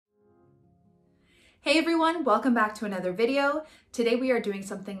Hey everyone, welcome back to another video. Today we are doing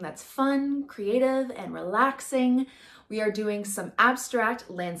something that's fun, creative, and relaxing. We are doing some abstract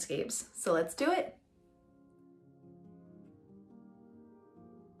landscapes. So let's do it.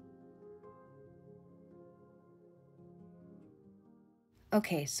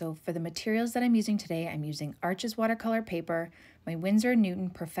 Okay, so for the materials that I'm using today, I'm using Arches watercolor paper, my Winsor Newton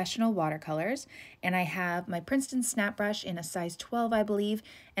professional watercolors, and I have my Princeton snap brush in a size 12, I believe,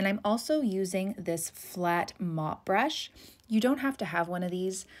 and I'm also using this flat mop brush. You don't have to have one of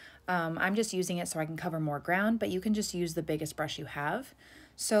these. I'm just using it so I can cover more ground, but you can just use the biggest brush you have.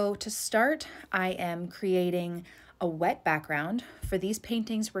 So to start, I am creating a wet background. For these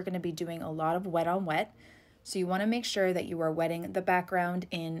paintings, we're going to be doing a lot of wet on wet. So you want to make sure that you are wetting the background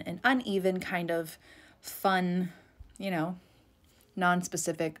in an uneven kind of fun,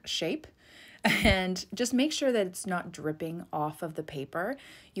 non-specific shape. And just make sure that it's not dripping off of the paper.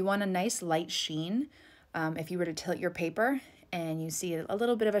 You want a nice light sheen. If you were to tilt your paper and you see a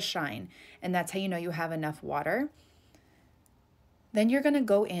little bit of a shine, and that's how you know you have enough water. Then you're going to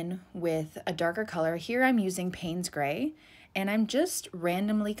go in with a darker color. Here I'm using Payne's Gray, and I'm just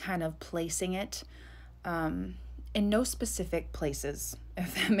randomly kind of placing it in no specific places,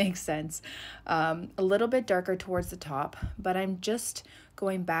 if that makes sense. A little bit darker towards the top, but I'm just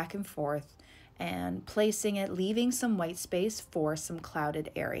going back and forth and placing it, leaving some white space for some clouded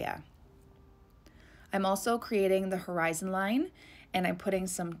area. I'm also creating the horizon line, and I'm putting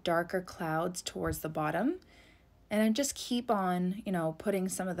some darker clouds towards the bottom. And I just keep on, putting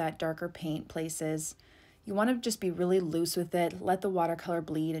some of that darker paint places. You want to just be really loose with it, let the watercolor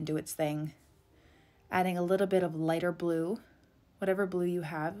bleed and do its thing. Adding a little bit of lighter blue, whatever blue you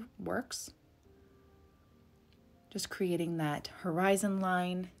have works. Just creating that horizon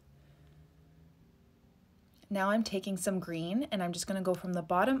line. Now I'm taking some green and I'm just going to go from the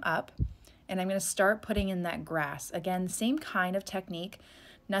bottom up, and I'm going to start putting in that grass. Again, same kind of technique,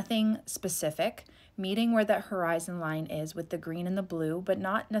 nothing specific, meeting where that horizon line is with the green and the blue, but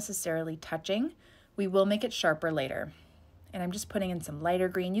not necessarily touching. We will make it sharper later. And I'm just putting in some lighter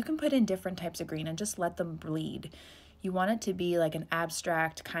green. You can put in different types of green and just let them bleed. You want it to be like an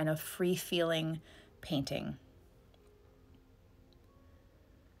abstract kind of free-feeling painting.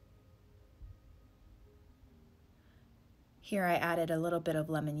 Here I added a little bit of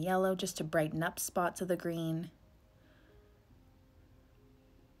lemon yellow just to brighten up spots of the green.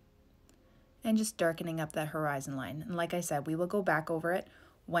 And just darkening up that horizon line. And like I said, we will go back over it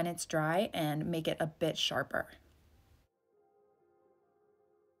when it's dry and make it a bit sharper.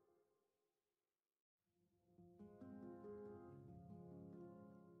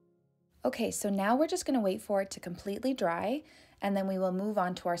 Okay, so now we're just going to wait for it to completely dry, and then we will move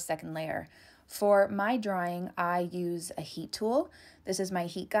on to our second layer. For my drying, I use a heat tool. This is my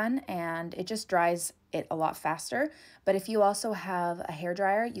heat gun, and it just dries it a lot faster. But if you also have a hair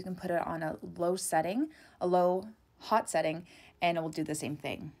dryer, you can put it on a low setting, a low hot setting, and it will do the same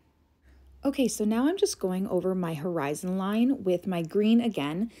thing. Okay, so now I'm just going over my horizon line with my green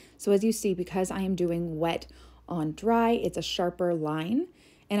again. So as you see, because I am doing wet on dry, it's a sharper line.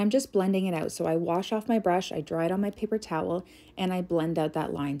 And I'm just blending it out. So I wash off my brush, I dry it on my paper towel, and I blend out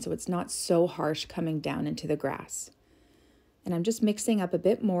that line so it's not so harsh coming down into the grass. And I'm just mixing up a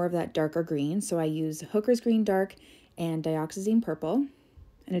bit more of that darker green. So I use Hooker's Green Dark and Dioxazine Purple,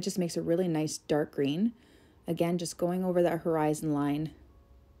 and it just makes a really nice dark green. Again, just going over that horizon line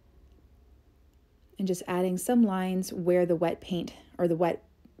and just adding some lines where the wet paint or the wet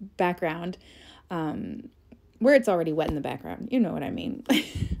background, where it's already wet in the background, you know what I mean.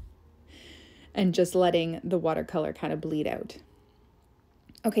 And just letting the watercolor kind of bleed out.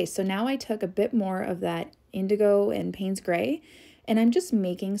 Okay, so now I took a bit more of that indigo and Payne's Gray, and I'm just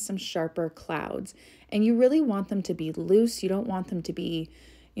making some sharper clouds. And you really want them to be loose. You don't want them to be,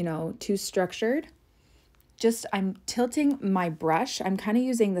 too structured. Just, I'm tilting my brush. I'm kind of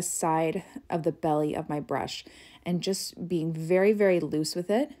using the side of the belly of my brush and just being very, very loose with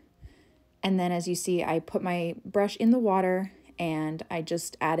it. And then as you see, I put my brush in the water and I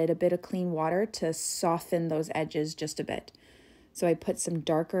just added a bit of clean water to soften those edges just a bit. So I put some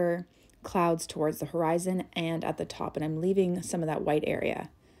darker clouds towards the horizon and at the top, and I'm leaving some of that white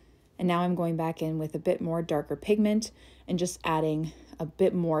area. And now I'm going back in with a bit more darker pigment and just adding a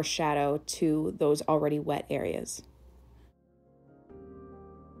bit more shadow to those already wet areas.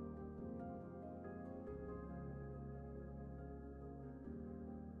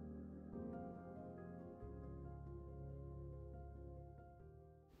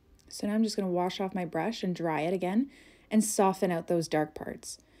 So now I'm just going to wash off my brush and dry it again and soften out those dark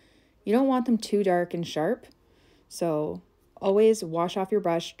parts. You don't want them too dark and sharp, so Always wash off your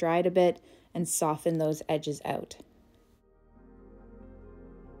brush, dry it a bit, and soften those edges out.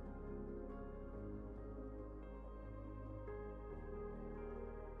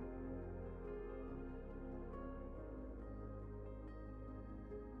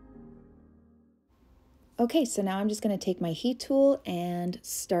 Okay, so now I'm just going to take my heat tool and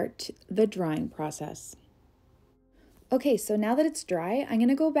start the drying process. Okay, so now that it's dry, I'm going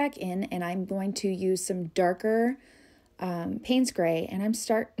to go back in and I'm going to use some darker Payne's Gray, and I'm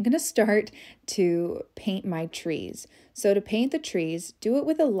going to start to paint my trees. So to paint the trees, do it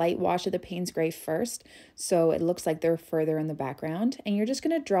with a light wash of the Payne's Gray first, so it looks like they're further in the background. And you're just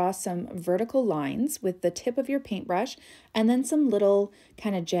going to draw some vertical lines with the tip of your paintbrush, and then some little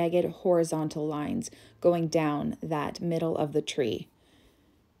kind of jagged horizontal lines going down that middle of the tree.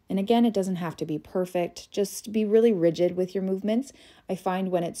 And again, it doesn't have to be perfect, just be really rigid with your movements. I find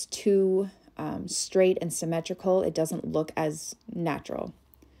when it's too straight and symmetrical, it doesn't look as natural.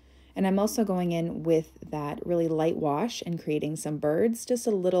 And I'm also going in with that really light wash and creating some birds, just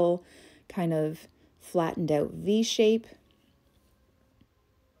a little kind of flattened out V shape.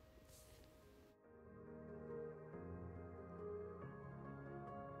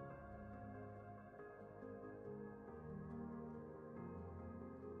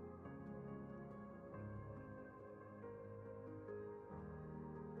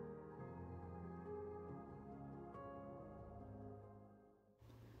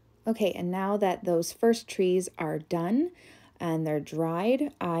 Okay, and now that those first trees are done and they're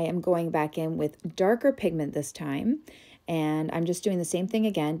dried, I am going back in with darker pigment this time. And I'm just doing the same thing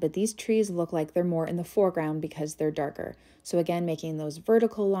again, but these trees look like they're more in the foreground because they're darker. So again, making those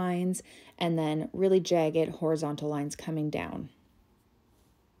vertical lines and then really jagged horizontal lines coming down.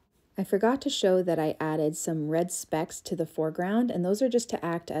 I forgot to show that I added some red specks to the foreground, and those are just to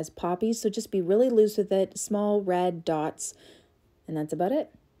act as poppies. So just be really loose with it, small red dots, and that's about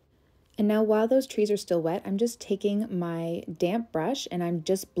it. And now while those trees are still wet, I'm just taking my damp brush and I'm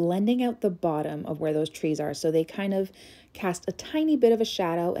just blending out the bottom of where those trees are, so they kind of cast a tiny bit of a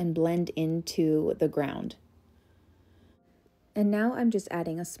shadow and blend into the ground. And now I'm just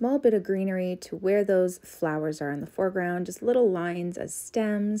adding a small bit of greenery to where those flowers are in the foreground, just little lines as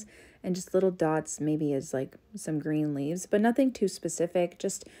stems and just little dots, maybe as like some green leaves, but nothing too specific.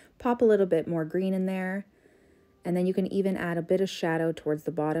 Just pop a little bit more green in there. And then you can even add a bit of shadow towards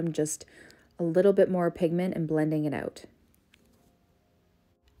the bottom, just a little bit more pigment and blending it out.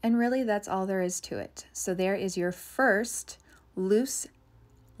 And really that's all there is to it. So there is your first loose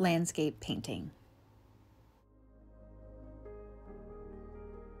landscape painting.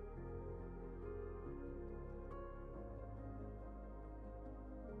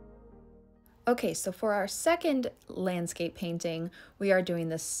 Okay, so for our second landscape painting, we are doing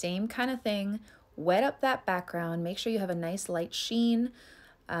the same kind of thing. Wet up that background, make sure you have a nice light sheen,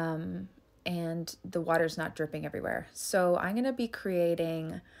 and the water's not dripping everywhere. So I'm going to be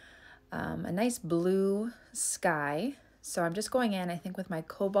creating a nice blue sky. So I'm just going in, I think, with my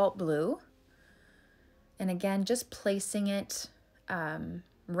cobalt blue. And again, just placing it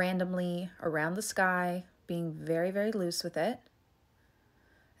randomly around the sky, being very, very loose with it.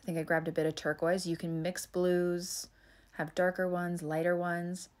 I think I grabbed a bit of turquoise. You can mix blues, have darker ones, lighter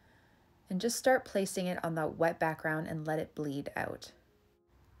ones, and just start placing it on that wet background and let it bleed out.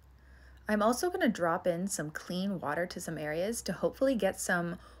 I'm also going to drop in some clean water to some areas to hopefully get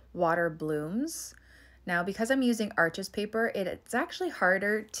some water blooms. Now, because I'm using Arches paper, it's actually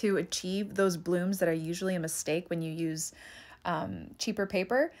harder to achieve those blooms that are usually a mistake when you use cheaper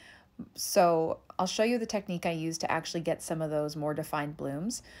paper. So I'll show you the technique I use to actually get some of those more defined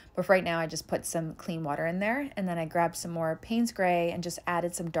blooms. But for right now, I just put some clean water in there, and then I grabbed some more Payne's Gray and just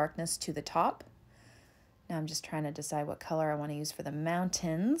added some darkness to the top. Now I'm just trying to decide what color I want to use for the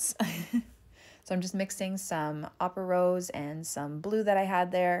mountains. So I'm just mixing some Opera Rose and some blue that I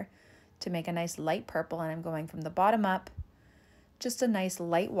had there to make a nice light purple, and I'm going from the bottom up, just a nice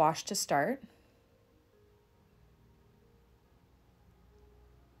light wash to start.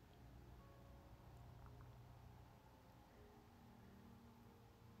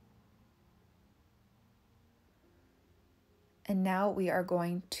 And now we are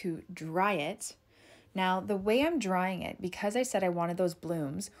going to dry it. Now, the way I'm drying it, because I said I wanted those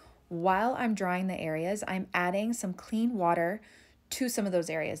blooms, while I'm drying the areas, I'm adding some clean water to some of those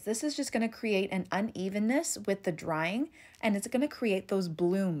areas. This is just going to create an unevenness with the drying, and it's going to create those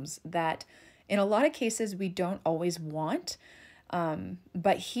blooms that in a lot of cases we don't always want.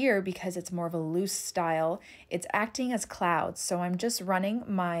 But here, because it's more of a loose style, it's acting as clouds. So I'm just running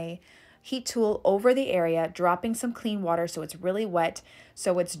my heat tool over the area, dropping some clean water so it's really wet,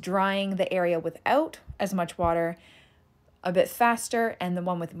 so it's drying the area without as much water, a bit faster, and the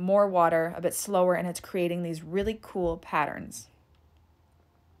one with more water a bit slower, and it's creating these really cool patterns.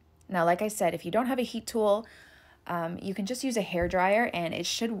 Now, like I said, if you don't have a heat tool, you can just use a hair dryer and it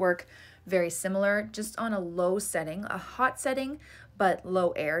should work very similar, just on a low setting, a hot setting, but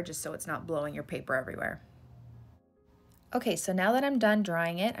low air, just so it's not blowing your paper everywhere. Okay, so now that I'm done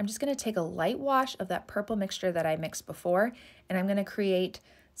drying it, I'm just gonna take a light wash of that purple mixture that I mixed before, and I'm gonna create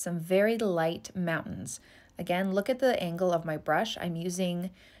some very light mountains. Again, look at the angle of my brush. I'm using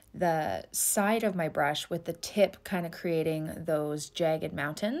the side of my brush with the tip kind of creating those jagged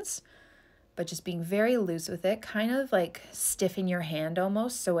mountains, but just being very loose with it, kind of like stiffen your hand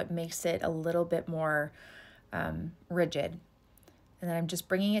almost, so it makes it a little bit more rigid. And then I'm just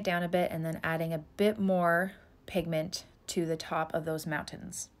bringing it down a bit and then adding a bit more pigment to the top of those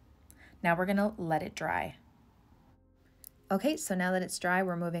mountains. Now we're gonna let it dry. Okay, so now that it's dry,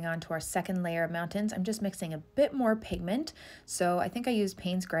 we're moving on to our second layer of mountains. I'm just mixing a bit more pigment. So I think I used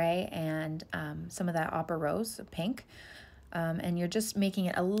Payne's Gray and some of that Opera Rose, pink. And you're just making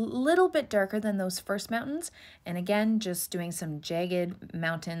it a little bit darker than those first mountains. And again, just doing some jagged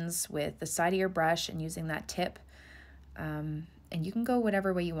mountains with the side of your brush and using that tip. And you can go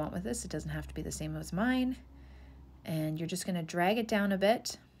whatever way you want with this. It doesn't have to be the same as mine. And you're just gonna drag it down a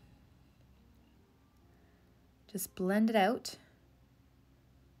bit. Just blend it out.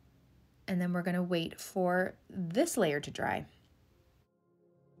 And then we're gonna wait for this layer to dry.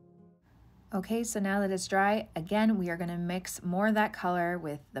 Okay, so now that it's dry, again, we are gonna mix more of that color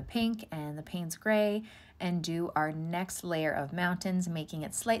with the pink and the Payne's Gray and do our next layer of mountains, making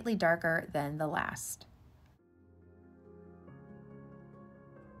it slightly darker than the last.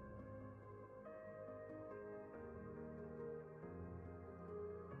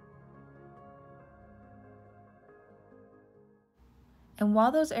 And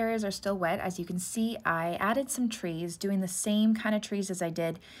while those areas are still wet, as you can see, I added some trees, doing the same kind of trees as I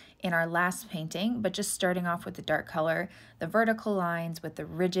did in our last painting, but just starting off with the dark color, the vertical lines with the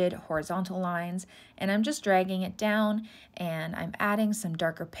rigid horizontal lines, and I'm just dragging it down and I'm adding some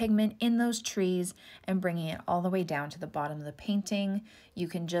darker pigment in those trees and bringing it all the way down to the bottom of the painting. You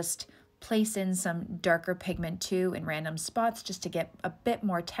can just place in some darker pigment too in random spots just to get a bit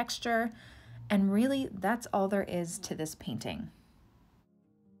more texture. And really, that's all there is to this painting.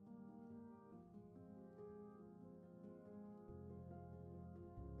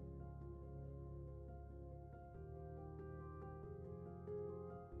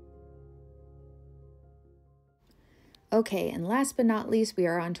 Okay, and last but not least, we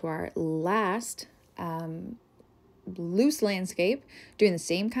are on to our last loose landscape, doing the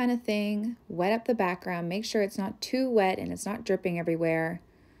same kind of thing, wet up the background, make sure it's not too wet and it's not dripping everywhere.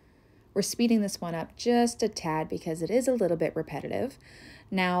 We're speeding this one up just a tad because it is a little bit repetitive.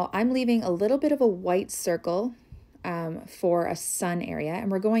 Now I'm leaving a little bit of a white circle for a sun area,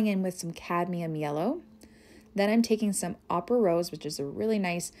 and we're going in with some cadmium yellow. Then I'm taking some Opera Rose, which is a really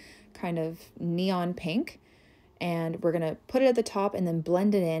nice kind of neon pink, and we're gonna put it at the top and then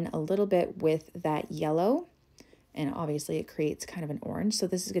blend it in a little bit with that yellow. And obviously it creates kind of an orange. So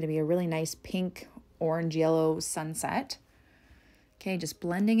this is gonna be a really nice pink, orange, yellow sunset. Okay, just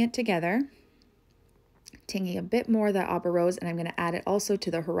blending it together. Taking a bit more of that Opera Rose, and I'm gonna add it also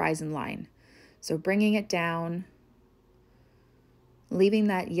to the horizon line. So bringing it down, leaving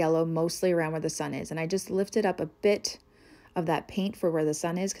that yellow mostly around where the sun is. And I just lifted up a bit of that paint for where the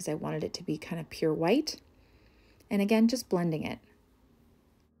sun is because I wanted it to be kind of pure white. And again, just blending it.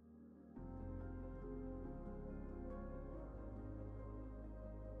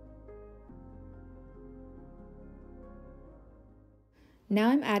 Now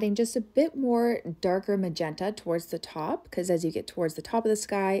I'm adding just a bit more darker magenta towards the top, because as you get towards the top of the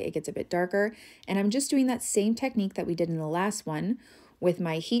sky, it gets a bit darker. And I'm just doing that same technique that we did in the last one with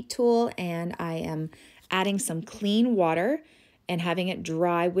my heat tool, and I am adding some clean water and having it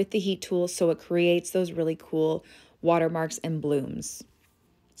dry with the heat tool so it creates those really cool watermarks and blooms.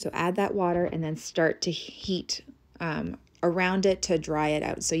 So add that water and then start to heat around it to dry it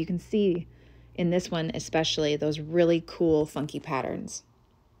out. So you can see in this one especially those really cool funky patterns.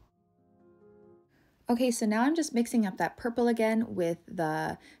 Okay, so now I'm just mixing up that purple again with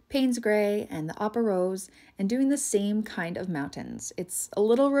the Payne's Gray and the Opera Rose and doing the same kind of mountains. It's a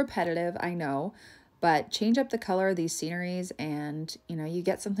little repetitive, I know, but change up the color of these sceneries and, you know, you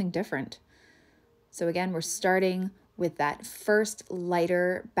get something different. So again, we're starting with that first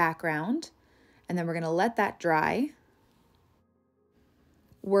lighter background, and then we're going to let that dry.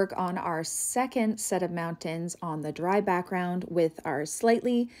 Work on our second set of mountains on the dry background with our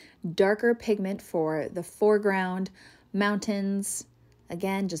slightly darker pigment for the foreground mountains.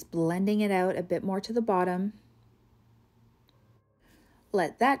 Again, just blending it out a bit more to the bottom.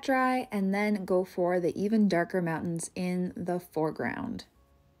 let that dry, and then go for the even darker mountains in the foreground.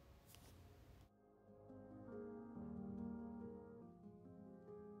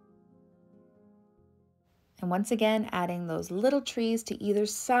 And once again, adding those little trees to either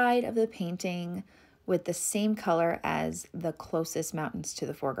side of the painting with the same color as the closest mountains to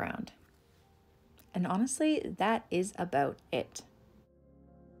the foreground. And honestly, that is about it.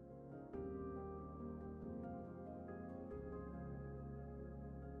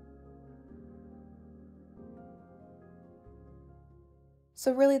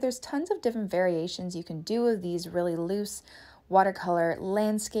 So really, there's tons of different variations you can do of these really loose watercolor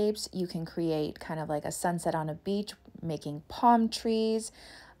landscapes. You can create kind of like a sunset on a beach, making palm trees.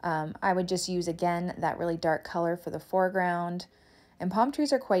 I would just use, again, that really dark color for the foreground. And palm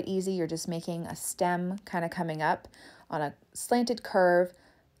trees are quite easy. You're just making a stem kind of coming up on a slanted curve,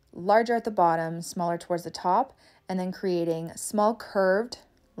 larger at the bottom, smaller towards the top, and then creating small curved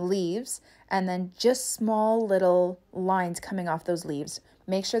leaves, and then just small little lines coming off those leaves.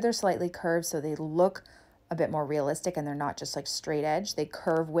 Make sure they're slightly curved so they look a bit more realistic and they're not just like straight edge. They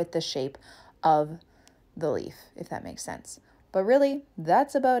curve with the shape of the leaf, if that makes sense. But really,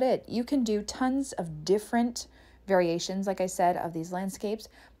 that's about it. You can do tons of different variations, like I said, of these landscapes,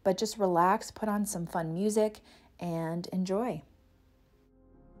 but just relax, put on some fun music, and enjoy.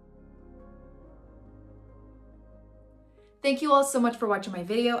 Thank you all so much for watching my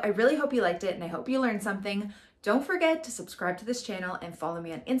video. I really hope you liked it and I hope you learned something. Don't forget to subscribe to this channel and follow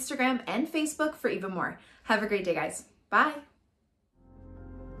me on Instagram and Facebook for even more. Have a great day, guys. Bye.